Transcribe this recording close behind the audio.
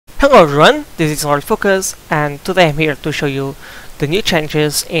Hello everyone, this is Lord Focus, and today I'm here to show you the new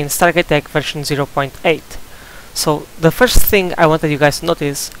changes in StargateTech version 0.8. So the first thing I wanted you guys to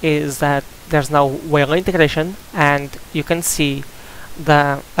notice is that there's now whale integration, and you can see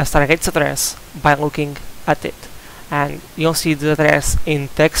the Stargate's address by looking at it. And you'll see the address in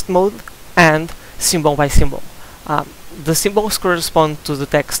text mode and symbol by symbol. The symbols correspond to the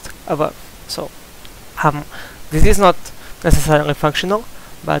text above. So this is not necessarily functional,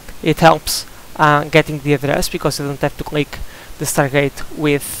 but it helps getting the address because you don't have to click the Stargate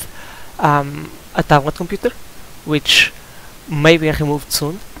with a tablet computer, which may be removed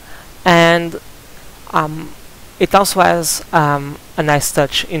soon. And it also has a nice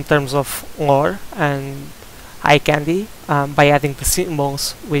touch in terms of lore and eye candy by adding the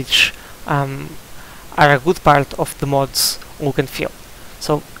symbols, which are a good part of the mod's look and feel.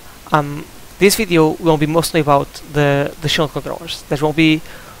 So this video will be mostly about the shield controllers. There will be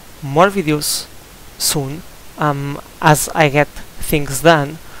more videos soon as I get things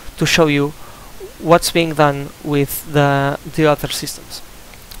done to show you what's being done with the other systems.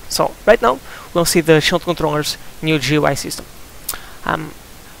 So right now we'll see the shield controllers new GUI system.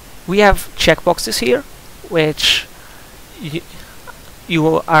 We have checkboxes here, which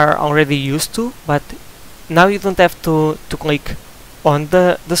you are already used to, but now you don't have to click on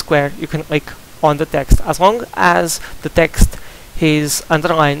the square. You can click on the text. As long as the text is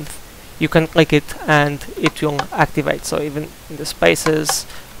underlined, you can click it and it will activate. So even in the spaces,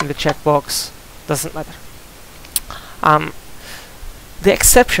 in the checkbox, doesn't matter. The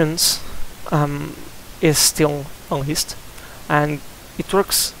exceptions is still a list, and it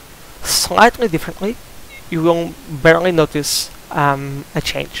works slightly differently. You will barely notice a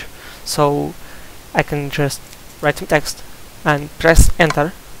change. So I can just write some text and press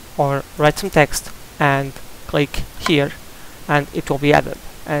enter, or write some text and click here, and it will be added.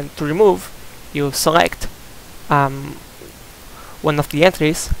 And to remove, you select one of the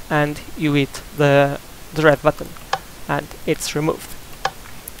entries and you hit the red button, and it's removed.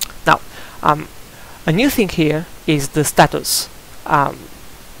 Now a new thing here is the status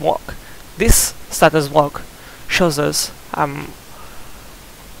log. This status log shows us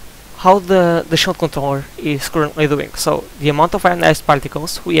how the shield controller is currently doing. So the amount of ionized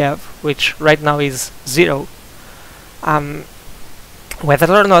particles we have, which right now is 0,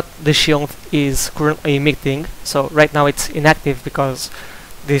 whether or not the shield is currently emitting. So right now it's inactive because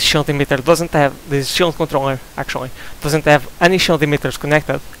this shield emitter doesn't have, this shield controller actually doesn't have any shield emitters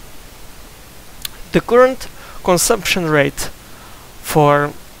connected. The current consumption rate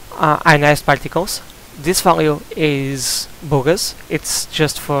for ionized particles, this value is bogus. It's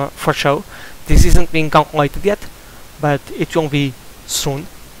just for show. This isn't being calculated yet, but it will be soon.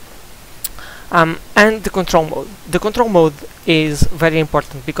 And the control mode. The control mode is very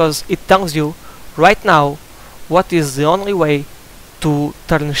important because it tells you right now what is the only way to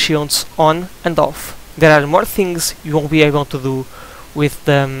turn shields on and off. There are more things you will be able to do with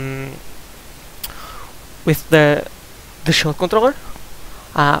the shield controller.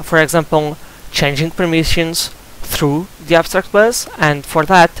 For example, changing permissions through the abstract bus, and for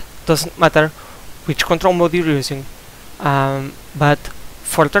that doesn't matter which control mode you're using, but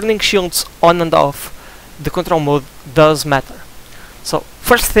for turning shields on and off, the control mode does matter. So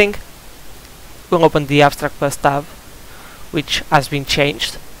first thing, we'll open the abstract bus tab, which has been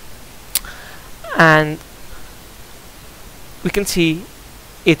changed, and we can see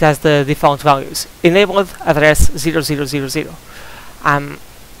it has the default values. Enabled address 0000.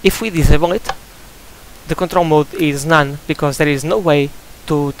 If we disable it, the control mode is none because there is no way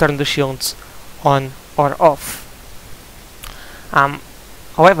to turn the shields on or off.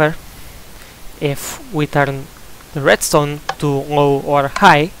 However, if we turn the redstone to low or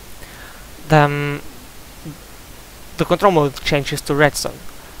high, the control mode changes to redstone.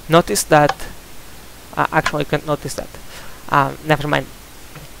 Notice that, actually you can't notice that, never mind.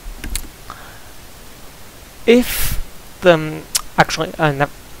 If the, actually,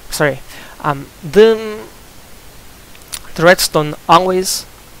 the redstone always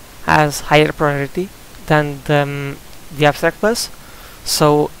has higher priority than the abstract bus.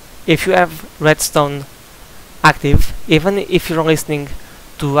 So if you have redstone active, even if you're listening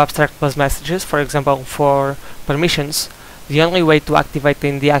to abstract bus messages, for example for permissions, the only way to activate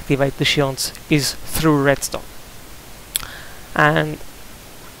and deactivate the shields is through redstone. And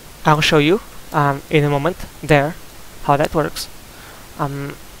I'll show you in a moment there how that works.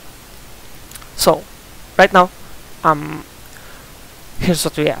 So right now, here's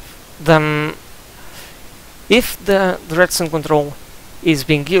what we have. If the redstone control is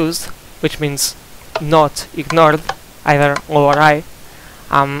being used, which means not ignored, either low or high,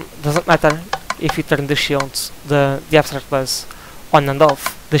 Doesn't matter if you turn the shields, the abstract bus on and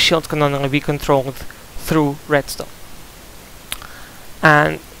off. The shield can only be controlled through redstone.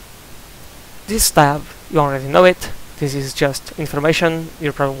 And this tab, you already know it. This is just information.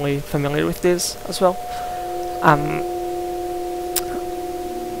 You're probably familiar with this as well.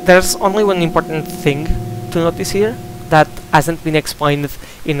 There's only one important thing to notice here that hasn't been explained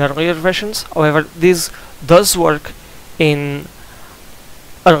in earlier versions. However, this does work in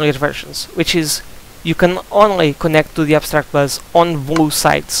earlier versions, which is you can only connect to the abstract bus on blue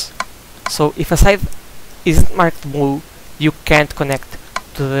sides. So if a side isn't marked blue, you can't connect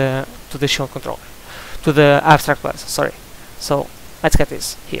to the shield controller, to the abstract bus, sorry. So let's get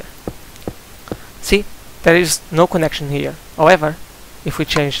this here. See, there is no connection here. However, if we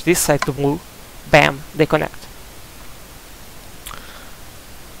change this side to blue, bam, they connect.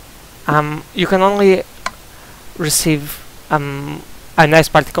 You can only receive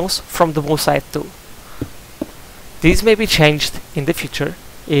ionized particles from the blue side too. These may be changed in the future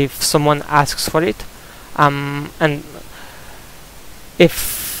if someone asks for it, and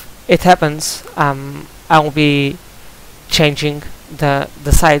if it happens, I'll be changing the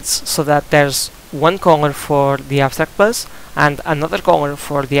sides so that there's one color for the abstract bus and another color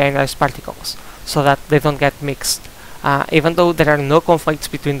for the ionized particles, so that they don't get mixed. Even though there are no conflicts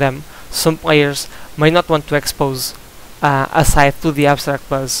between them, some players may not want to expose a side to the abstract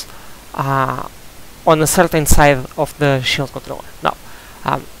bus on a certain side of the shield controller. Now,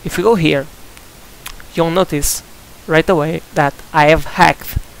 if we go here, you'll notice right away that I have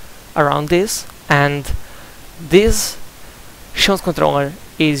hacked around this, and this shield controller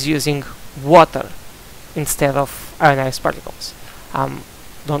is using water instead of ionized particles.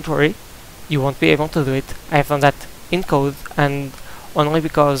 Don't worry, you won't be able to do it. I have done that in code, and only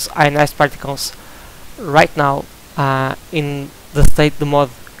because ionized particles right now in the state the mod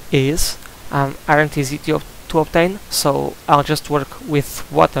is aren't easy to obtain, so I'll just work with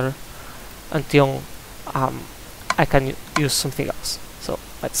water until I can use something else. So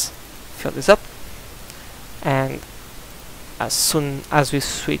let's fill this up, and as soon as we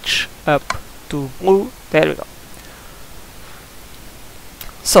switch up to blue, there we go.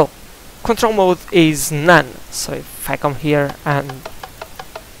 So control mode is none, so if I come here and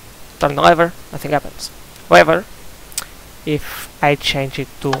turn the lever, nothing happens. However, if I change it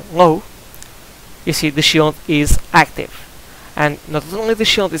to low, you see the shield is active, and not only the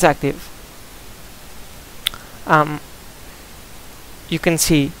shield is active, you can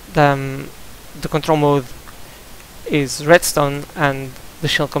see the control mode is redstone and the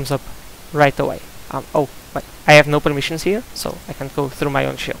shield comes up right away. Oh, but I have no permissions here, so I can go through my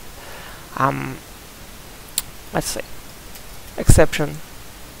own shield. Let's say exception.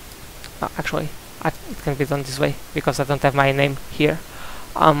 Actually, it can be done this way because I don't have my name here.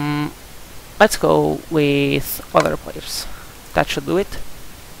 Let's go with other players. That should do it.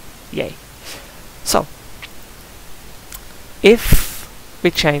 Yay. So if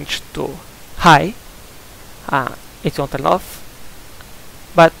we change to high, it will turn off,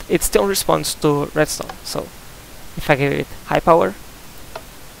 but it still responds to redstone. So if I give it high power,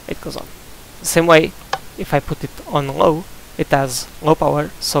 it goes on. The same way, if I put it on low, it has low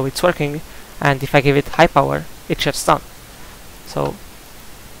power, so it's working, and if I give it high power, it shuts down. So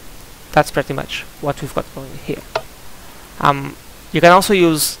that's pretty much what we've got going here. You can also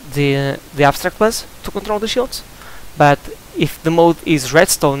use the abstract bus to control the shields, but if the mode is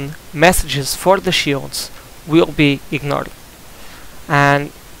redstone, messages for the shields will be ignored.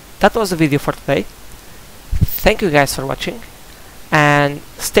 And that was the video for today. Thank you guys for watching, and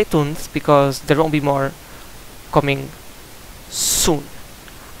stay tuned because there will be more coming soon.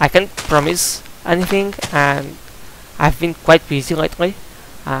 I can't promise anything, and I've been quite busy lately,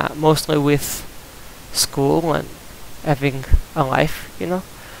 mostly with school and having a life, you know.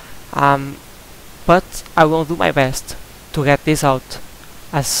 But I will do my best to get this out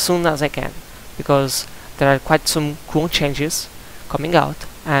as soon as I can, because there are quite some cool changes coming out,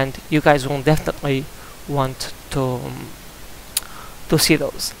 and you guys will definitely want to see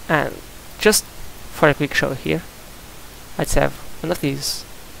those. And just for a quick show here, let's have one of these,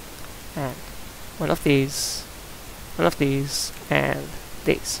 and one of these, one of these, and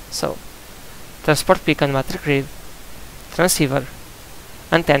these. So transport beacon, matrix grid, transceiver,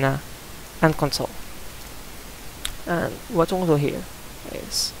 antenna, and console. And what we'll do here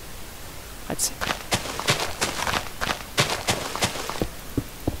is, let's see.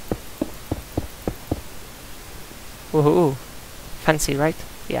 Woohoo! Fancy, right?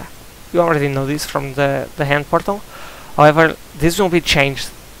 Yeah. You already know this from the hand portal. However, this will be changed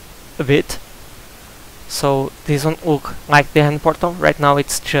a bit. So this won't look like the end portal. Right now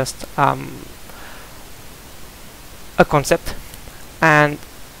it's just a concept, and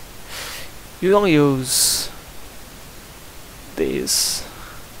you will use this.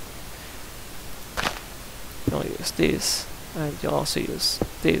 You'll use this, and you'll also use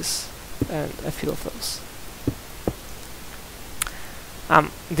this, and a few of those.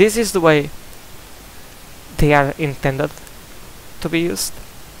 This is the way they are intended to be used,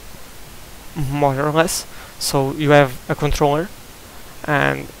 more or less. So you have a controller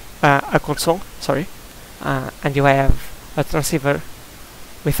and a console, sorry, and you have a transceiver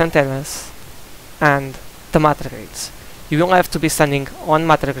with antennas and the matter grids. You will have to be standing on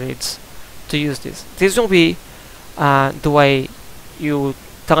matter grids to use this. This will be the way you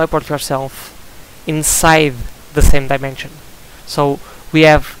teleport yourself inside the same dimension. So we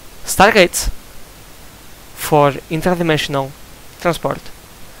have stargates for interdimensional transport,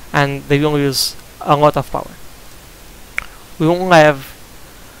 and they will use a lot of power. We will have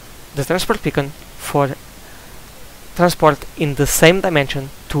the transport beacon for transport in the same dimension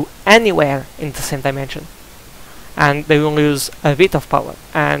to anywhere in the same dimension, and they will use a bit of power.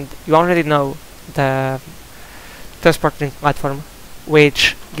 And you already know the transporting platform,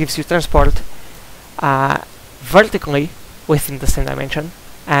 which gives you transport vertically within the same dimension,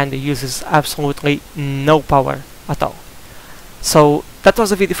 and it uses absolutely no power at all. So that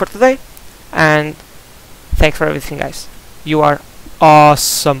was the video for today, and thanks for everything, guys. You are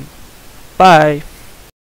awesome. Bye.